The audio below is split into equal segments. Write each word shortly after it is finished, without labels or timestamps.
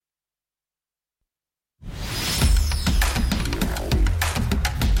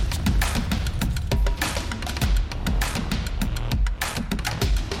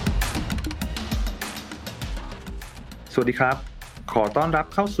วัสดีครับขอต้อนรับ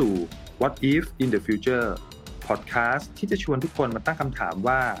เข้าสู่ What If in the Future Podcast ที่จะชวนทุกคนมาตั้งคำถาม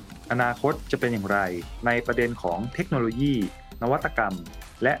ว่าอนาคตจะเป็นอย่างไรในประเด็นของเทคโนโลยีนวัตกรรม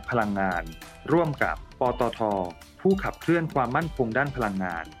และพลังงานร่วมกับปตท.ผู้ขับเคลื่อนความมั่นคงด้านพลังง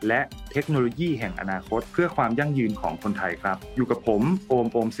านและเทคโนโลยีแห่งอนาคตเพื่อความยั่งยืนของคนไทยครับอยู่กับผมโอ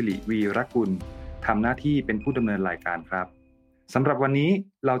มศิริวีรกุลทำหน้าที่เป็นผู้ดำเนินรายการครับสำหรับวันนี้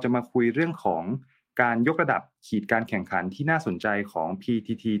เราจะมาคุยเรื่องของการยกระดับขีดการแข่งขันที่น่าสนใจของ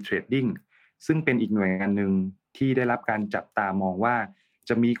PTT Trading ซึ่งเป็นอีกหน่วยงานหนึ่งที่ได้รับการจับตามองว่า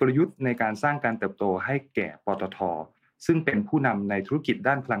จะมีกลยุทธ์ในการสร้างการเติบโตให้แก่ปตท.ซึ่งเป็นผู้นำในธุรกิจ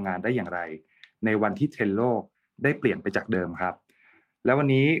ด้านพลังงานได้อย่างไรในวันที่เทรนด์โลกได้เปลี่ยนไปจากเดิมครับแล้ววัน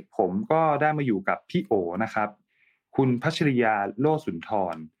นี้ผมก็ได้มาอยู่กับพี่โอนะครับคุณพัชริยาโลสุนท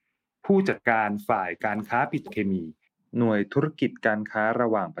รผู้จัดการฝ่ายการค้าปิโตรเคมีหน่วยธุรกิจการค้าระ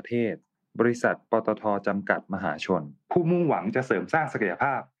หว่างประเทศบริษัทปตท.จำกัดมหาชนผู้มุ่งหวังจะเสริมสร้างศักยภ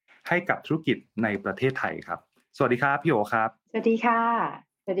าพให้กับธุรกิจในประเทศไทยครับสวัสดีครับพี่โอครับสวัสดีค่ะ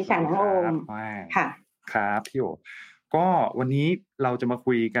สวัสดีค่ะน้องโอมค่ะครับพี่โอก็วันนี้เราจะมา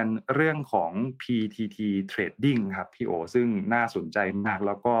คุยกันเรื่องของ PTT Trading ครับพี่โอซึ่งน่าสนใจมากแ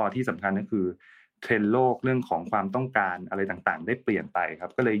ล้วก็ที่สำคัญก็คือเทรนด์โลกเรื่องของความต้องการอะไรต่างๆได้เปลี่ยนไปครั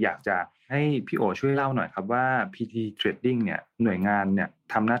บก็เลยอยากจะให้พี่โอช่วยเล่าหน่อยครับว่า PTT Trading เนี่ยหน่วยงานเนี่ย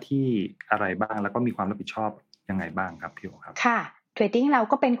ทำหน้าที่อะไรบ้างแล้วก็มีความรับผิดชอบยังไงบ้างครับพี่โอครับค่ะ Trading เรา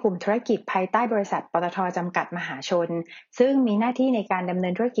ก็เป็นกลุ่มธุรกิจภายใต้บริษัทปตท.จำกัดมหาชนซึ่งมีหน้าที่ในการดำเนิ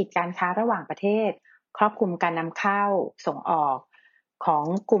นธุรกิจการค้าระหว่างประเทศครอบคลุมการนำเข้าส่งออกของ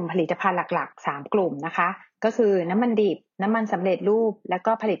กลุ่มผลิตภัณฑ์หลักๆ3กลุ่มนะคะก็คือน้ำมันดิบน้ำมันสำเร็จรูปและ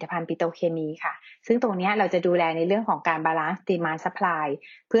ก็ผลิตภัณฑ์ปิโตรเคมีค่ะซึ่งตรงนี้เราจะดูแลในเรื่องของการบาลานซ์ดีมานด์ซัพพลาย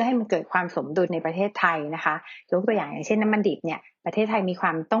เพื่อให้มันเกิดความสมดุลในประเทศไทยนะคะยกตัวอย่างเช่นน้ำมันดิบเนี่ยประเทศไทยมีคว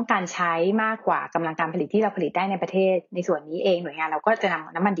ามต้องการใช้มากกว่ากำลังการผลิตที่เราผลิตได้ในประเทศในส่วนนี้เองหน่วยงานเราก็จะน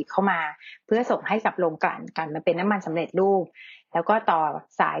ำน้ำมันดิบเข้ามาเพื่อส่งให้กับโรงกลั่นกันมาเป็นน้ำมันสำเร็จรูปแล้วก็ต่อ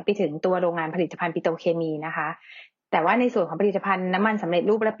สายไปถึงตัวโรงงานผลิตภัณฑ์ปิโตรเคมีนะคะแต่ว่าในส่วนของผลิตภัณฑ์น้ำมันสำเร็จ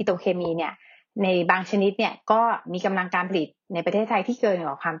รูปและปิโตรเคมีเนี่ยในบางชนิดเนี่ยก็มีกำลังการผลิตในประเทศไทยที่เกินก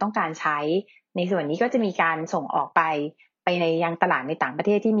ว่าความต้องการใช้ในส่วนนี้ก็จะมีการส่งออกไปในยังตลาดในต่างประเ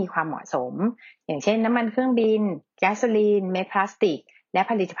ทศที่มีความเหมาะสมอย่างเช่นน้ำมันเครื่องบินแก๊สโซลีนเม็ดพลาสติกและ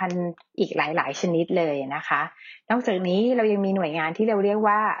ผลิตภัณฑ์อีกหลายๆชนิดเลยนะคะนอกจากนี้เรายังมีหน่วยงานที่เราเรียก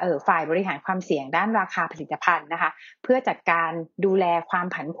ว่าฝ่ายบริหารความเสี่ยงด้านราคาผลิตภัณฑ์นะคะเพื่อจัดการดูแลความ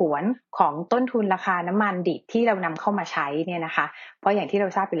ผันผวนของต้นทุนราคาน้ำมันดิบที่เรานำเข้ามาใช้เนี่ยนะคะเพราะอย่างที่เรา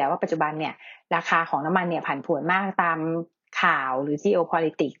ทราบอยู่แล้วว่าปัจจุบันเนี่ยราคาของน้ำมันเนี่ยผันผวนมากตามข่าวหรือ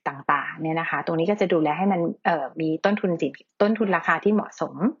geopolitics ต่างๆเนี่ยนะคะตรงนี้ก็จะดูแลให้มันมีต้นทุนราคาที่เหมาะส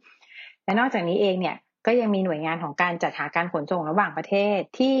มและนอกจากนี้เองเนี่ยก็ยังมีหน่วยงานของการจัดหาการขนส่งระหว่างประเทศ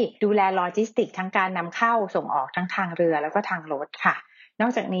ที่ดูแลโลจิสติกทั้งการนำเข้าส่งออกทั้งทางเรือแล้วก็ทางรถค่ะนอ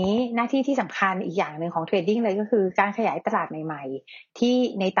กจากนี้หน้าที่ที่สำคัญอีกอย่างหนึ่งของเทรดดิ้งเลยก็คือการขยายตลาดใหม่ๆที่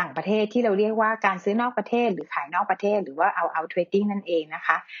ในต่างประเทศที่เราเรียกว่าการซื้อนอกประเทศหรือขายนอกประเทศหรือว่าเอาเทรดดิ้งนั่นเองนะค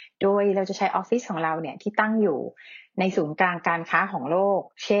ะโดยเราจะใช้ออฟฟิศของเราเนี่ยที่ตั้งอยู่ในศูนย์กลางการค้าของโลก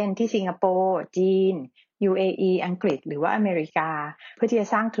เช่นที่สิงคโปร์จีนUAE อังกฤษหรือว่าอเมริกาเพื่อที่จะ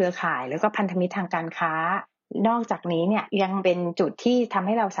สร้างเครือข่ายแล้วก็พันธมิตรทางการค้านอกจากนี้เนี่ยยังเป็นจุดที่ทำใ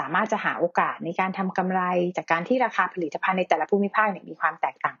ห้เราสามารถจะหาโอกาสในการทำกำไรจากการที่ราคาผลิตภัณฑ์ในแต่ละภูมิภาคเนี่ยมีความแต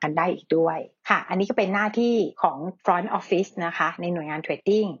กต่างกันได้อีกด้วยค่ะอันนี้ก็เป็นหน้าที่ของ Front Office นะคะในหน่วยงาน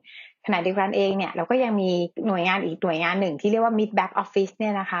Trading ขณะเดียวกันเองเนี่ยเราก็ยังมีหน่วยงานอีกหน่วยงานหนึ่งที่เรียกว่า Mid Back Office เนี่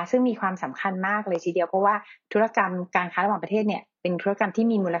ยนะคะซึ่งมีความสำคัญมากเลยทีเดียวเพราะว่าธุรกรรมการค้าระหว่างประเทศเนี่ยเป็นธุรกรรมที่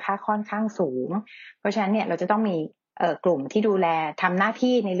มีมูลค่าค่อนข้างสูงเพราะฉะนั้นเนี่ยเราจะต้องมีกลุ่มที่ดูแลทำหน้า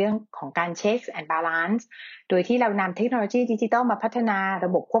ที่ในเรื่องของการ Checks and Balance โดยที่เรานำเทคโนโลยีดิจิทัลมาพัฒนาร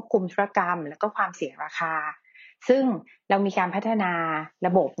ะบบควบคุมธุรกรรมและก็ความเสี่ยงราคาซึ่งเรามีการพัฒนาร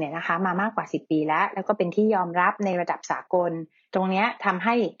ะบบเนี่ยนะคะมามากกว่า10ปีแล้วก็เป็นที่ยอมรับในระดับสากลตรงนี้ทำใ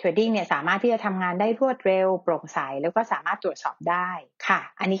ห้เทรดดิ้งเนี่ยสามารถที่จะทำงานได้รวดเร็วโปร่งใสแล้วก็สามารถตรวจสอบได้ค่ะ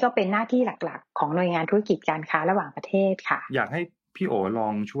อันนี้ก็เป็นหน้าที่หลักๆของหน่วยงานธุรกิจการค้าระหว่างประเทศค่ะอยากให้พี่โอลอ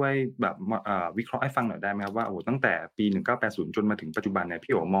งช่วยแบบวิเคราะห์ให้ฟังหน่อยได้ไหมครับว่าตั้งแต่ปี1980จนมาถึงปัจจุบันเนี่ย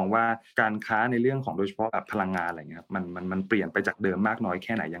พี่โอมองว่าการค้าในเรื่องของโดยเฉพาะพลังงานอะไรเงี้ยครับมันเปลี่ยนไปจากเดิมมากน้อยแ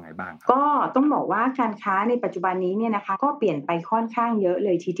ค่ไหนยังไงบ้างครับก็ต้องบอกว่าการค้าในปัจจุบันนี้เนี่ยนะคะก็เปลี่ยนไปค่อนข้างเยอะเล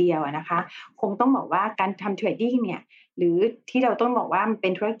ยทีเดียวนะคะคงต้องบอกว่าการทำเทรดดิ้งเนี่ยหรือที่เราต้องบอกว่ามันเป็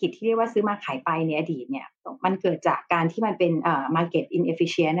นธุรกิจที่เรียกว่าซื้อมาขายไปในอดีตเนี่ยมันเกิดจากการที่มันเป็นmarket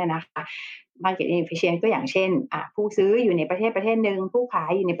inefficient นะคะ market inefficient ก็อย่างเช่นผู้ซื้ออยู่ในประเทศหนึ่งผู้ขาย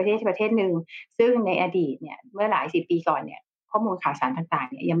อยู่ในประเทศหนึ่งซึ่งในอดีตเนี่ยเมื่อหลายสิบปีก่อนเนี่ยข้อมูลข่าวสารต่างๆ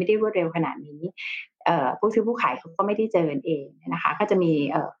เนี่ยยังไม่ได้รวดเร็วขนาดนี้ผู้ซื้อผู้ขายเขาก็ไม่ได้เจอกันเองนะคะก็จะมี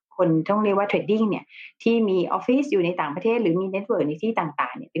คนต้องเรียกว่าเทรดดิ้งเนี่ยที่มีออฟฟิศอยู่ในต่างประเทศหรือมีเน็ตเวิร์กในที่ต่า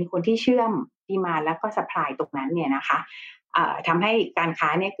งๆเนี่ยเป็นคนที่เชื่อมดีมานด์แล้วก็ซัพพลายตรงนั้นเนี่ยนะคะทำให้การค้า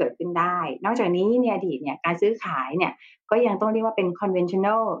เนี่ยเกิดขึ้นได้นอกจากนี้ในอดีตเนี่ยการซื้อขายเนี่ยก็ยังต้องเรียกว่าเป็น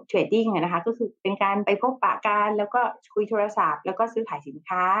conventional trading นะคะก็คือเป็นการไปพบปะกันแล้วก็คุยโทรศัพท์แล้วก็ซื้อขายสิน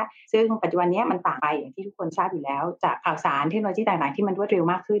ค้าซึ่งปัจจุบันนี้มันต่างไปอย่างที่ทุกคนทราบอยู่แล้วจากข่าวสารเทคโนโลยีต่างๆที่มันรวดเร็ว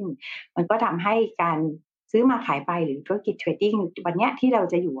มากขึ้นมันก็ทำให้การซื้อมาขายไปหรือธุรกิจเทรดดิ้งวันนี้ที่เรา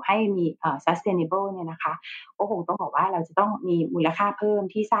จะอยู่ให้มีsustainable เนี่ยนะคะก็คงต้องบอกว่าเราจะต้องมีมูลค่าเพิ่ม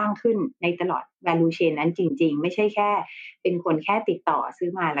ที่สร้างขึ้นในตลอด value chain นั้นจริงๆไม่ใช่แค่เป็นคนแค่ติดต่อซื้อ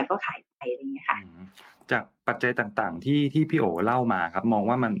มาแล้วก็ขายไปอะไรอย่างเงี้ยค่ะจากปัจจัยต่างๆที่พี่โอเล่ามาครับมอง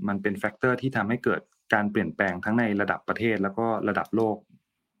ว่ามันเป็นแฟกเตอร์ที่ทำให้เกิดการเปลี่ยนแปลงทั้งในระดับประเทศแล้วก็ระดับโลก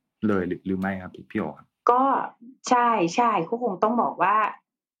เลยหรือไม่ครับพี่โอครับก็ใช่ๆก็คงต้องบอกว่า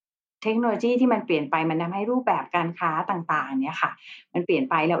เทคโนโลยีที่มันเปลี่ยนไปมันทำให้รูปแบบการค้าต่างๆเนี่ยค่ะมันเปลี่ยน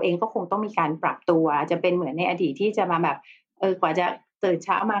ไปเราเองก็คงต้องมีการปรับตัวจะเป็นเหมือนในอดีตที่จะมาแบบกว่าจะตื่นเ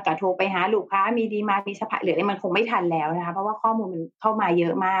ช้ามากะโทรไปหาลูกค้ามีดีมานด์มีซัปพลายหรืออะไรมันคงไม่ทันแล้วนะคะเพราะว่าข้อมูลมันเข้ามาเยอ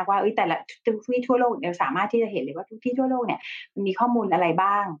ะมากว่าแต่ละทุกที่ทั่วโลกเราสามารถที่จะเห็นเลยว่าทุกที่ทั่วโลกเนี่ยมันมีข้อมูลอะไร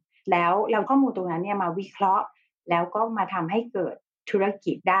บ้างแล้วเราข้อมูลตรงนั้นเนี่ยมาวิเคราะห์แล้วก็มาทำให้เกิดธุร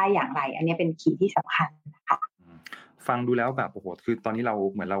กิจได้อย่างไรอันนี้เป็นคีย์ที่สำคัญนะคะฟังดูแล้วแบบโอ้โหคือตอนนี้เรา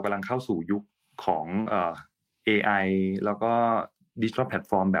เหมือนเรากำลังเข้าสู่ยุคของAI แล้วก็ดิจิทัลแพลต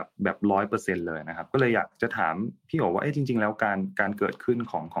ฟอร์มแบบ 100% เลยนะครับก็เลยอยากจะถามพี่โอว่าจริงๆแล้วการเกิดขึ้น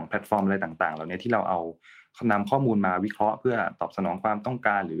ของแพลตฟอร์มอะไรต่างๆเหล่านี้ที่เราเอานำข้อมูลมาวิเคราะห์เพื่อตอบสนองความต้องก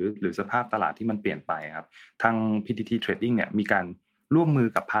ารหรือสภาพตลาดที่มันเปลี่ยนไปครับทาง PTT Trading เนี่ยมีการร่วมมือ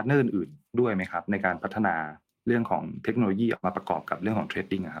กับพาร์ทเนอร์อื่นๆด้วยไหมครับในการพัฒนาเรื่องของเทคโนโลยีออกมาประกอบกับเรื่องของเทรด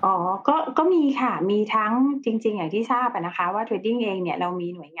ดิ้งครับก็มีค่ะมีทั้งจริงๆอย่างที่ทราบนะคะว่าเทรดดิ้งเองเนี่ยเรามี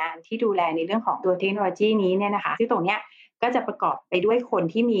หน่วยงานที่ดูแลในเรื่องของตัวเทคโนโลยีนี้เนี่ยนะคะซึ่งตรงเนี้ยก็จะประกอบไปด้วยคน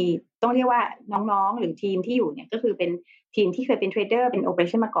ที่มีต้องเรียกว่าน้องๆหรือทีมที่อยู่เนี่ยก็คือเป็นทีมที่เคยเป็นเทรดเดอร์เป็น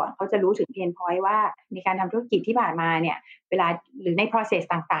operation มาก่อนเขาจะรู้ถึง pain point ว่าในการทำธุรกิจที่ผ่านมาเนี่ยเวลาหรือใน process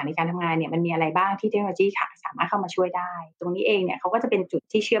ต่างๆในการทำงานเนี่ยมันมีอะไรบ้างที่เทคโนโลยีค่ะสามารถเข้ามาช่วยได้ตรงนี้เองเนี่ยเขาก็จะเป็นจุด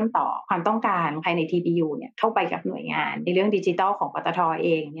ที่เชื่อมต่อความต้องการภายใน TBU เนี่ยเข้าไปกับหน่วยงานในเรื่องดิจิทัลของปตท.เอ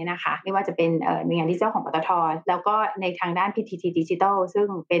งเนี่ยนะคะไม่ว่าจะเป็นหน่วยงานดิจิทัลของปตท.แล้วก็ในทางด้าน PTT Digital ซึ่ง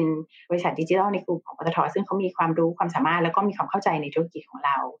เป็นบริษัทดิจิทัลในกลุ่มของปตท.ซึ่งเขามีความรู้ความสามารถแล้วก็มีความเข้าใจในธุรกิจของเ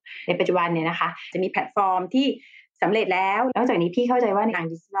ราในปัจจุบันเนี่ยนะคะจะมีแพลตฟอร์มที่สำเร็จแล้วนอกจากนี้พี่เข้าใจว่าในทาง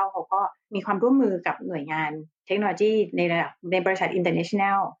ดิจิทัลเขาก็มีความร่วมมือกับหน่วยงานเทคโนโลยีในระดับในบริษัท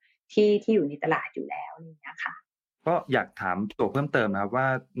international ที่อยู่ในตลาดอยู่แล้วนี่นะคะก็อยากถามตัวเพิ่มเติมนะครับว่า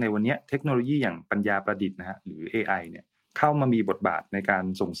ในวันนี้เทคโนโลยีอย่างปัญญาประดิษฐ์นะฮะหรือ AI เนี่ยเข้ามามีบทบาทในการ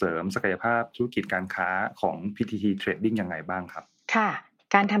ส่งเสริมศักยภาพธุรกิจการค้าของ PTT Trading ยังไงบ้างครับค่ะ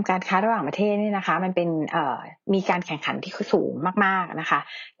การทำการค้าระหว่างประเทศเนี่ยนะคะมันเป็นมีการแข่งขันที่สูงมากๆนะคะ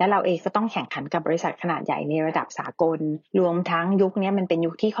และเราเองก็ต้องแข่งขันกับบริษัทขนาดใหญ่ในระดับสากลรวมทั้งยุคนี้มันเป็น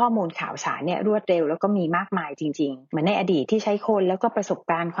ยุคที่ข้อมูลข่าวสารเนี่ยรวดเร็วแล้วก็มีมากมายจริงๆเหมือนในอดีตที่ใช้คนแล้วก็ประสบ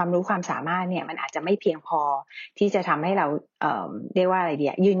การณ์ความรู้ความสามารถเนี่ยมันอาจจะไม่เพียงพอที่จะทำให้เราเรียกว่าอะไรดี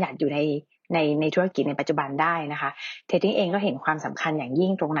ยืนหยัดอยู่ในธุรกิจในปัจจุบันได้นะคะเทรดดิ้งเองก็เห็นความสำคัญอย่างยิ่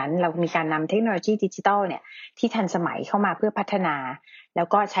งตรงนั้นเรามีการนำเทคโนโลยีดิจิทัลเนี่ยที่ทันสมัยเข้ามาเพื่อพัฒนาแล้ว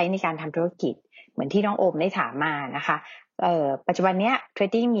ก็ใช้ในการทำธุรกิจเหมือนที่น้องโอมได้ถามมานะคะปัจจุบันนี้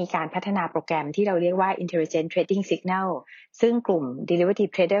Trading มีการพัฒนาโปรแกรมที่เราเรียกว่า Intelligent Trading Signal ซึ่งกลุ่ม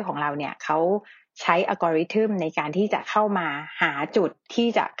Derivative Trader ของเราเนี่ยเขาใช้อัลกอริทึมในการที่จะเข้ามาหาจุดที่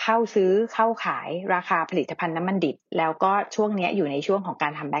จะเข้าซื้อเข้าขายราคาผลิตภัณฑ์น้ำมันดิบแล้วก็ช่วงนี้อยู่ในช่วงของกา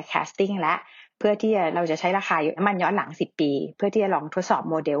รทำ backcasting และเพื่อที่เราจะใช้ราคาน้ำมันย้อนหลัง10 ปีเพื่อที่จะลองทดสอบ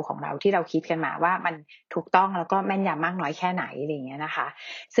โมเดลของเราที่เราคิดกันมาว่ามันถูกต้องแล้วก็แม่นยำมากน้อยแค่ไหนอะไรอย่างเงี้ยนะคะ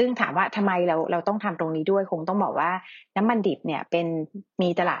ซึ่งถามว่าทำไมเราต้องทำตรงนี้ด้วยคงต้องบอกว่าน้ำมันดิบเนี่ยมี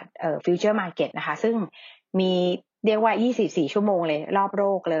ตลาดfuture market นะคะซึ่งมีเรียกว่า24 ชั่วโมงเลยรอบโล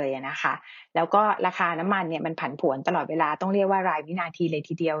กเลยนะคะแล้วก็ราคาน้ำมันเนี่ยมันผันผวนตลอดเวลาต้องเรียกว่ารายวินาทีเลย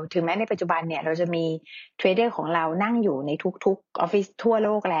ทีเดียวถึงแม้ในปัจจุบันเนี่ยเราจะมีเทรดเดอร์ของเรานั่งอยู่ในทุกๆออฟฟิศทั่วโล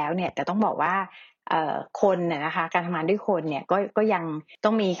กแล้วเนี่ยแต่ต้องบอกว่าคนนะคะการทำงานด้วยคนเนี่ยก็ยังต้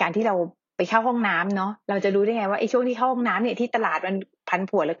องมีการที่เราไปเข้าห้องน้ำเนาะเราจะรู้ได้ไงว่าไอ้ช่วงที่เข้าห้องน้ำเนี่ยที่ตลาดมันผัน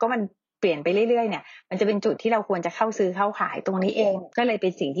ผวนแล้วก็มันเปลี่ยนไปเรื่อยๆเนี่ยมันจะเป็นจุดที่เราควรจะเข้าซื้อเข้าขายตรงนี้เองก็เลยเป็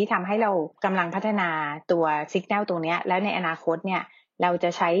นสิ่งที่ทำให้เรากำลังพัฒนาตัวซิกแนลตรงนี้แล้วในอนาคตเนี่ยเราจะ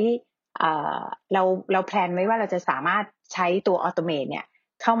ใช้เราแพลนไว้ว่าเราจะสามารถใช้ตัวออโตเมตเนี่ย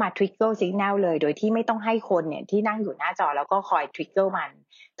เข้ามา trigger signal เลยโดยที่ไม่ต้องให้คนเนี่ยที่นั่งอยู่หน้าจอแล้วก็คอย trigger มัน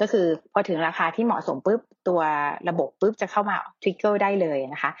ก็คือพอถึงราคาที่เหมาะสมปุ๊บตัวระบบปุ๊บจะเข้ามา trigger ได้เลย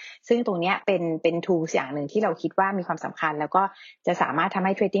นะคะซึ่งตรงนี้เป็น tools อย่างหนึ่งที่เราคิดว่ามีความสำคัญแล้วก็จะสามารถทำใ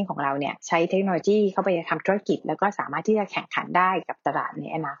ห้ trading ของเราเนี่ยใช้เทคโนโลยีเข้าไปทำธุรกิจแล้วก็สามารถที่จะแข่งขันได้กับตลาดใน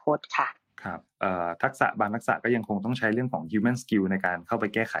อนาคตค่ะครับทักษะบางทักษะก็ยังคงต้องใช้เรื่องของ human skill ในการเข้าไป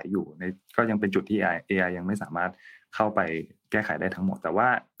แก้ไขอยู่ในก็ยังเป็นจุดที่ AI ยังไม่สามารถเข้าไปแก้ไขได้ทั้งหมดแต่ว่า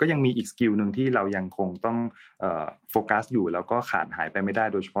ก็ยังมีอีกสกิลนึงที่เรายังคงต้องโฟกัสอยู่แล้วก็ขาดหายไปไม่ได้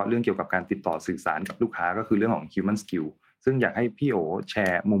โดยเฉพาะเรื่องเกี่ยวกับการติดต่อสื่อสารกับลูกค้าก็คือเรื่องของ human skill ซึ่งอยากให้พี่โอแช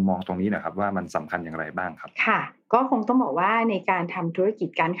ร์มุมมองตรงนี้หน่อยครับว่ามันสำคัญอย่างไรบ้างครับค่ะก็คงต้องบอกว่าในการทำธุรกิจ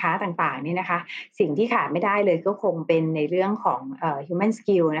การค้าต่างๆเนี่ยนะคะสิ่งที่ขาดไม่ได้เลยก็คงเป็นในเรื่องของhuman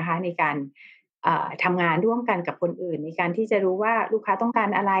skill นะคะในการทำงานร่วมกันกับคนอื่นในการที่จะรู้ว่าลูกค้าต้องการ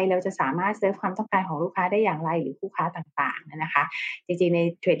อะไรเราจะสามารถเซิร์ฟความต้องการของลูกค้าได้อย่างไรหรือคู่ค้าต่างๆนะคะจริงๆใน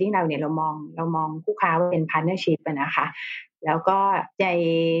เทรดดิ้งเราเนี่ยเรามองคู่ค้าว่าเป็น partnership นะคะแล้วก็ใน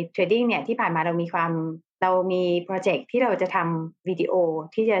เทรดดิ้งเนี่ยที่ผ่านมาเรามีโปรเจกต์ที่เราจะทำวิดีโอ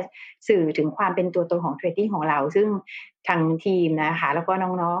ที่จะสื่อถึงความเป็นตัวตนของเทรดดิ้งของเราซึ่งทางทีมนะคะแล้วก็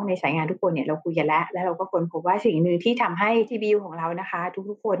น้องๆในสายงานทุกคนเนี่ยเราคุยกันแล้วเราก็ค้นพบว่าสิ่งหนึ่งที่ทำให้ TBU ของเรานะคะ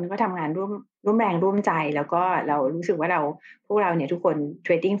ทุกๆคนก็ทำงานร่วมแรงร่วมใจแล้วก็เรารู้สึกว่าพวกเราเนี่ยทุกคน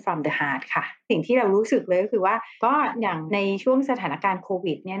trading from the heart ค่ะสิ่งที่เรารู้สึกเลยก็คือว่าก็อย่างในช่วงสถานการณ์โค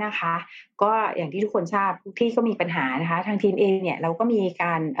วิดเนี่ยนะคะก็อย่างที่ทุกคนทราบทุกที่ก็มีปัญหานะคะทางทีมเองเนี่ยเราก็มีก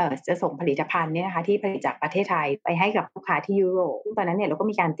ารจะส่งผลิตภัณฑ์เนี่ยนะคะที่ผลิตจากประเทศไทยไปให้กับลูกค้าที่ยุโรปซึ่งตอนนั้นเนี่ยเราก็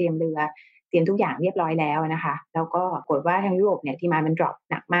มีการเตรียมทุกอย่างเรียบร้อยแล้วนะคะแล้วก็ปรากฏว่าทางยุโรปเนี่ยดีมานด์มัน drop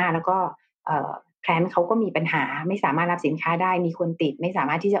หนักมากแล้วก็แพลนเขาก็มีปัญหาไม่สามารถรับสินค้าได้มีคนติดไม่สา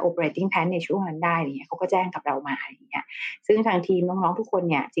มารถที่จะ operating plan ในช่วงนั้นได้เนี่ยเขาก็แจ้งกับเรามาอย่างเงี้ยซึ่งทางทีมน้องๆทุกคน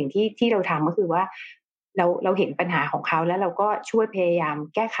เนี่ยสิ่งที่เราทำก็คือว่าเราเห็นปัญหาของเขาแล้วเราก็ช่วยพยายาม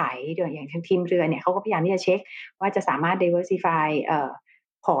แก้ไขโดยอย่างทางทีมเรือเนี่ยเขาก็พยายามที่จะเช็คว่าจะสามารถ diversify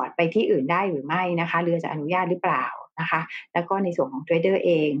พอร์ตไปที่อื่นได้หรือไม่นะคะเรือจะอนุญาตหรือเปล่านะคะแล้วก็ในส่วนของเทรดเดอร์เ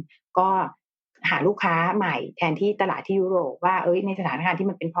องก็หาลูกค้าใหม่แทนที่ตลาดที่ยุโรปว่าในสถานการณ์ที่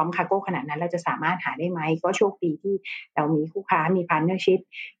มันเป็นพร้อมคาร์โก้ขนาดนั้นเราจะสามารถหาได้ไหมก็โชคดีที่เรามีคู่ค้ามีพาร์ทเนอร์ชิพ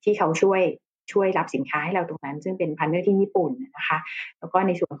ที่เขาช่วยรับสินค้าให้เราตรงนั้นซึ่งเป็นพาร์ทเนอร์ที่ญี่ปุ่นนะคะแล้วก็ใ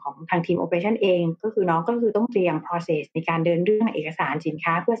นส่วนของทางทีม Operation เองก็คือน้องก็คือต้องเตรียม process ในการเดินเรื่องเอกสารสิน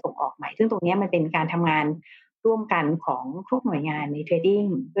ค้าเพื่อส่งออกใหม่ซึ่งตรงนี้มันเป็นการทำงานร่วมกันของทุกหน่วยงานในเทรดดิ้ง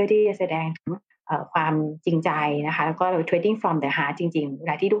เพื่อที่จะแสดงถึงความจริงใจนะคะแล้วก็ trading from the heart จริงๆเว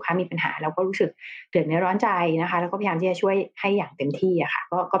ลาที่ลูกค้ามีปัญหาเราก็รู้สึกเดือดเนื้อร้อนใจนะคะแล้วก็พยายามที่จะช่วยให้อย่างเต็มที่อะค่ะ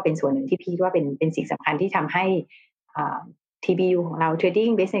ก็เป็นส่วนหนึ่งที่พี่ว่าเป็นสิ่งสำคัญที่ทำให้TBU ของเรา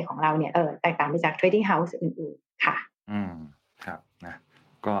trading business ของเราเนี่ยแตกต่างไปจาก trading house อื่นๆค่ะครับนะ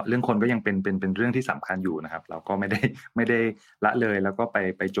ก็เรื่องคนก็ยังเป็นเรื่องที่สำคัญอยู่นะครับเราก็ไม่ได้ละเลยแล้วก็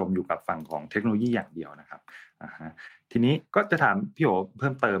ไปจมอยู่กับฝั่งของเทคโนโลยีอย่างเดียวนะครับทีนี้ก็จะถามพี่โอเพิ่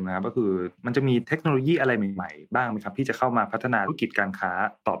มเติมนะครับก็คือมันจะมีเทคโนโลยีอะไรใหม่ๆบ้างไหมครับที่จะเข้ามาพัฒนาธุรกิจการค้า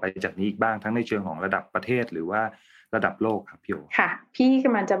ต่อไปจากนี้อีกบ้างทั้งในเชิงของระดับประเทศหรือว่าระดับโลกครับพี่โอค่ะพี่ก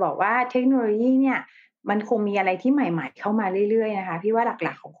ำลังจะบอกว่าเทคโนโลยีเนี่ยมันคงมีอะไรที่ใหม่ๆเข้ามาเรื่อยๆนะคะพี่ว่าห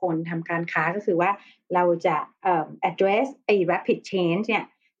ลักๆของคนทำการค้าก็คือว่าเราจะaddress rapid change เนี่ย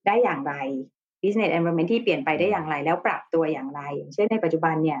ได้อย่างไร business environment ที่เปลี่ยนไปได้อย่างไรแล้วปรับตัวอย่างไรอย่างเช่นในปัจจุ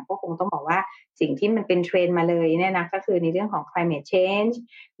บันเนี่ยก็คงต้องบอกว่าสิ่งที่มันเป็นเทรนด์มาเลยเนี่ยนะก็คือในเรื่องของ climate change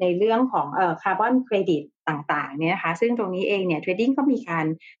ในเรื่องของcarbon credit ต่างๆเนี่ยนะคะซึ่งตรงนี้เองเนี่ย trading ก็มีการ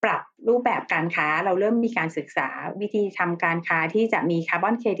ปรับรูปแบบการค้าเราเริ่มมีการศึกษาวิธีทำการค้าที่จะมี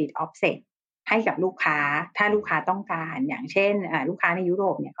carbon credit offsetให้กับลูกค้าถ้าลูกค้าต้องการอย่างเช่นลูกค้าในยุโร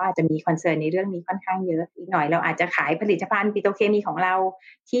ปเนี่ยก็อาจจะมีคอนเซิร์นในเรื่องนี้ค่อนข้างเยอะอีกหน่อยเราอาจจะขายผลิตภัณฑ์ปิโตรเคมีของเรา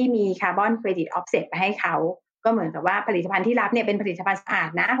ที่มีคาร์บอนเครดิตออฟเซ็ตไปให้เขาก็เหมือนกับว่าผลิตภัณฑ์ที่รับเนี่ยเป็นผลิตภัณฑ์สะอาด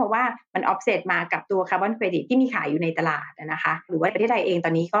นะเพราะว่ามันออฟเซ็ตมากับตัวคาร์บอนเครดิตที่มีขายอยู่ในตลาดนะคะหรือว่าประเทศไทยเองต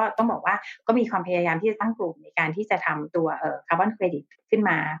อนนี้ก็ต้องบอกว่าก็มีความพยายามที่จะตั้งกลุ่มในการที่จะทำตัวคาร์บอนเครดิตขึ้น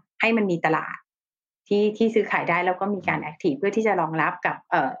มาให้มันมีตลาดที่ซื้อขายได้แล้วก็มีการแอคทีฟเพื่อที่จะรองรับกั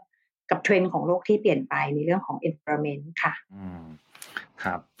บเทรนด์ของโลกที่เปลี่ยนไปในเรื่องของ environment ค่ะค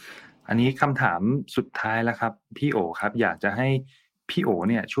รับอันนี้คำถามสุดท้ายแล้วครับพี่โอครับอยากจะให้พี่โอ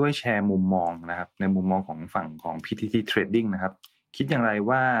เนี่ยช่วยแชร์มุมมองนะครับในมุมมองของฝั่งของ PTT Trading นะครับคิดอย่างไร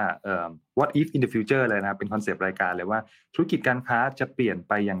ว่าwhat if in the future เลยนะครับเป็นคอนเซปต์รายการเลยว่าธุรกิจการค้าจะเปลี่ยนไ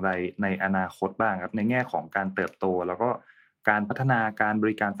ปอย่างไรในอนาคตบ้างครับในแง่ของการเติบโตแล้วก็การพัฒนาการบ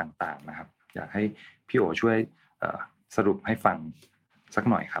ริการต่างๆนะครับอยากให้พี่โอช่วยสรุปให้ฟังสัก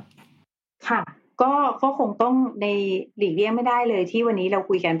หน่อยครับค่ะก็คงต้องในหลีกเลี่ยงไม่ได้เลยที่วันนี้เรา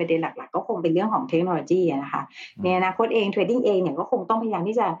คุยกันประเด็นหลักๆก็คงเป็นเรื่องของเทคโนโลยีนะคะในอนาคตเองเทรดดิ้งเองเนี่ยก็คงต้องพยายาม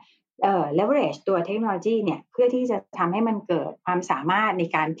ที่จะ leverage ตัวเทคโนโลยีเนี่ยเพื่อที่จะทำให้มันเกิดความสามารถใน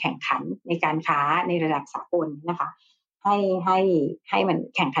การแข่งขันในการค้าในระดับสากลนะคะให้มัน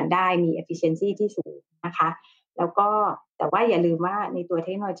แข่งขันได้มี efficiency ที่สูงนะคะแล้วก็แต่ว่าอย่าลืมว่าในตัวเท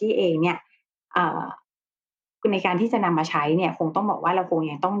คโนโลยีเองเนี่ยในการที่จะนำมาใช้เนี่ยคงต้องบอกว่าเราคง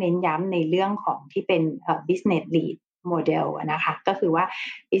ยังต้องเน้นย้ำในเรื่องของที่เป็นbusiness lead model นะคะก็คือว่า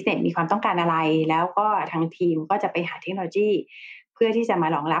business มีความต้องการอะไรแล้วก็ทางทีมก็จะไปหาเทคโนโลยีเพื่อที่จะมา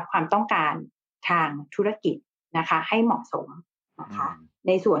รองรับความต้องการทางธุรกิจนะคะให้เหมาะสมนะคะใ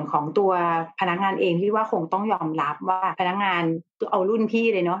นส่วนของตัวพนักงานเองที่ว่าคงต้องยอมรับว่าพนักงานเอารุ่นพี่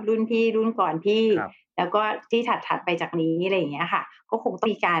เลยเนาะรุ่นพี่รุ่นก่อนพี่แล้วก็ที่ถัดไปจากนี้อะไรอย่างเงี้ยค่ะก็คงต้อง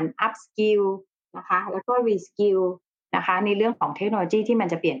มีการ up skill นะคะแล้วก็ re skill นะคะในเรื่องของเทคโนโลยีที่มัน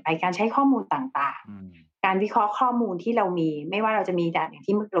จะเปลี่ยนไปการใช้ข้อมูลต่างๆการวิเคราะห์ข้อมูลที่เรามีไม่ว่าเราจะมีแต่อย่าง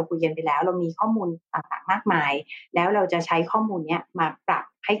ที่เมื่อเราคุยกันไปแล้วเรามีข้อมูลต่างๆมากมายแล้วเราจะใช้ข้อมูลนี้มาปรับ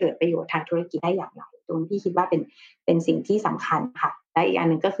ให้เกิดประโยชน์ทางธุรกิจได้อย่างไรตรงที่คิดว่าเป็นสิ่งที่สำคัญค่ะและอีกอัน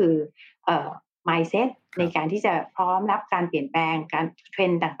หนึ่งก็คือmindset ในการที่จะพร้อมรับการเปลี่ยนแปลงการเทร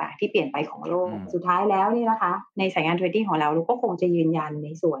นด์ต่างๆที่เปลี่ยนไปของโลกสุดท้ายแล้วนี่นะคะในสายงานเทรดดิ้งของเราก็คงจะยืนยันใน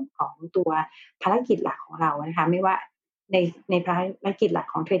ส่วนของตัวภารกิจหลักของเรานะคะไม่ว่าในภารกิจหลัก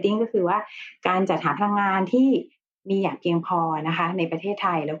ของเทรดดิ้งก็คือว่าการจัดหาพลังงานที่มีอย่างเพียงพอนะคะในประเทศไท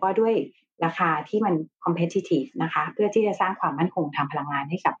ยแล้วก็ด้วยราคาที่มัน competitive นะคะเพื่อที่จะสร้างความมั่นคงทางพลังงาน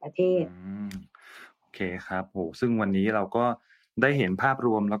ให้กับประเทศโอเคครับโหซึ่งวันนี้เราก็ได้เห็นภาพร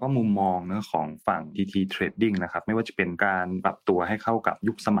วมแล้วก็มุมมองนะของฝั่ง TT Trading นะครับไม่ว่าจะเป็นการปรับตัวให้เข้ากับ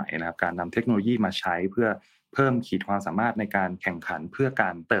ยุคสมัยนะครับการนำเทคโนโลยีมาใช้เพื่อเพิ่มขีดความสามารถในการแข่งขันเพื่อกา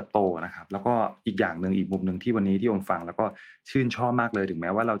รเติบโตนะครับแล้วก็อีกอย่างนึงอีกมุมนึงที่วันนี้ที่ผมฟังแล้วก็ชื่นชอบมากเลยถึงแ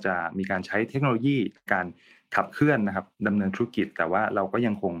ม้ว่าเราจะมีการใช้เทคโนโลยีการขับเคลื่อนนะครับดำเนินธุรกิจแต่ว่าเราก็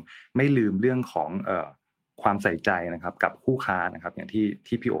ยังคงไม่ลืมเรื่องของความใส่ใจนะครับกับคู่ค้านะครับอย่างที่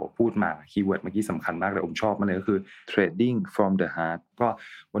พี่โอพูดมาคีย์เวิร์ดเมื่อกี้สำคัญมากเลยผมชอบมากเลยก็คือ trading from the heart ก็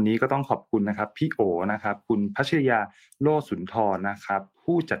วันนี้ก็ต้องขอบคุณนะครับพี่โอนะครับคุณพัชรยาโลสุนทรนะครับ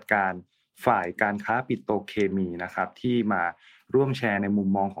ผู้จัดการฝ่ายการค้าปิโตรเคมีนะครับที่มาร่วมแชร์ในมุม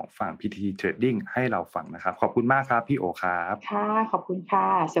มองของฝั่ง PTT Trading ให้เราฟังนะครับขอบคุณมากครับพี่โอครับค่ะขอบคุณค่ะ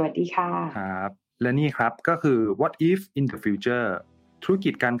สวัสดีค่ะครับและนี่ครับก็คือ What if in the futureธุรกิ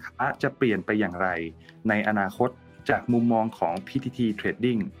จการค้าจะเปลี่ยนไปอย่างไรในอนาคตจากมุมมองของ PTT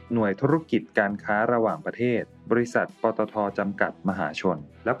Trading หน่วยธุรกิจการค้าระหว่างประเทศบริษัทปตท.จำกัดมหาชน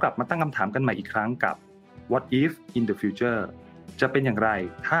แล้วกลับมาตั้งคำถามกันใหม่อีกครั้งกับ What if in the future จะเป็นอย่างไร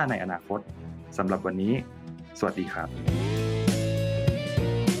ถ้าในอนาคตสำหรับวันนี้สวัสดีครับ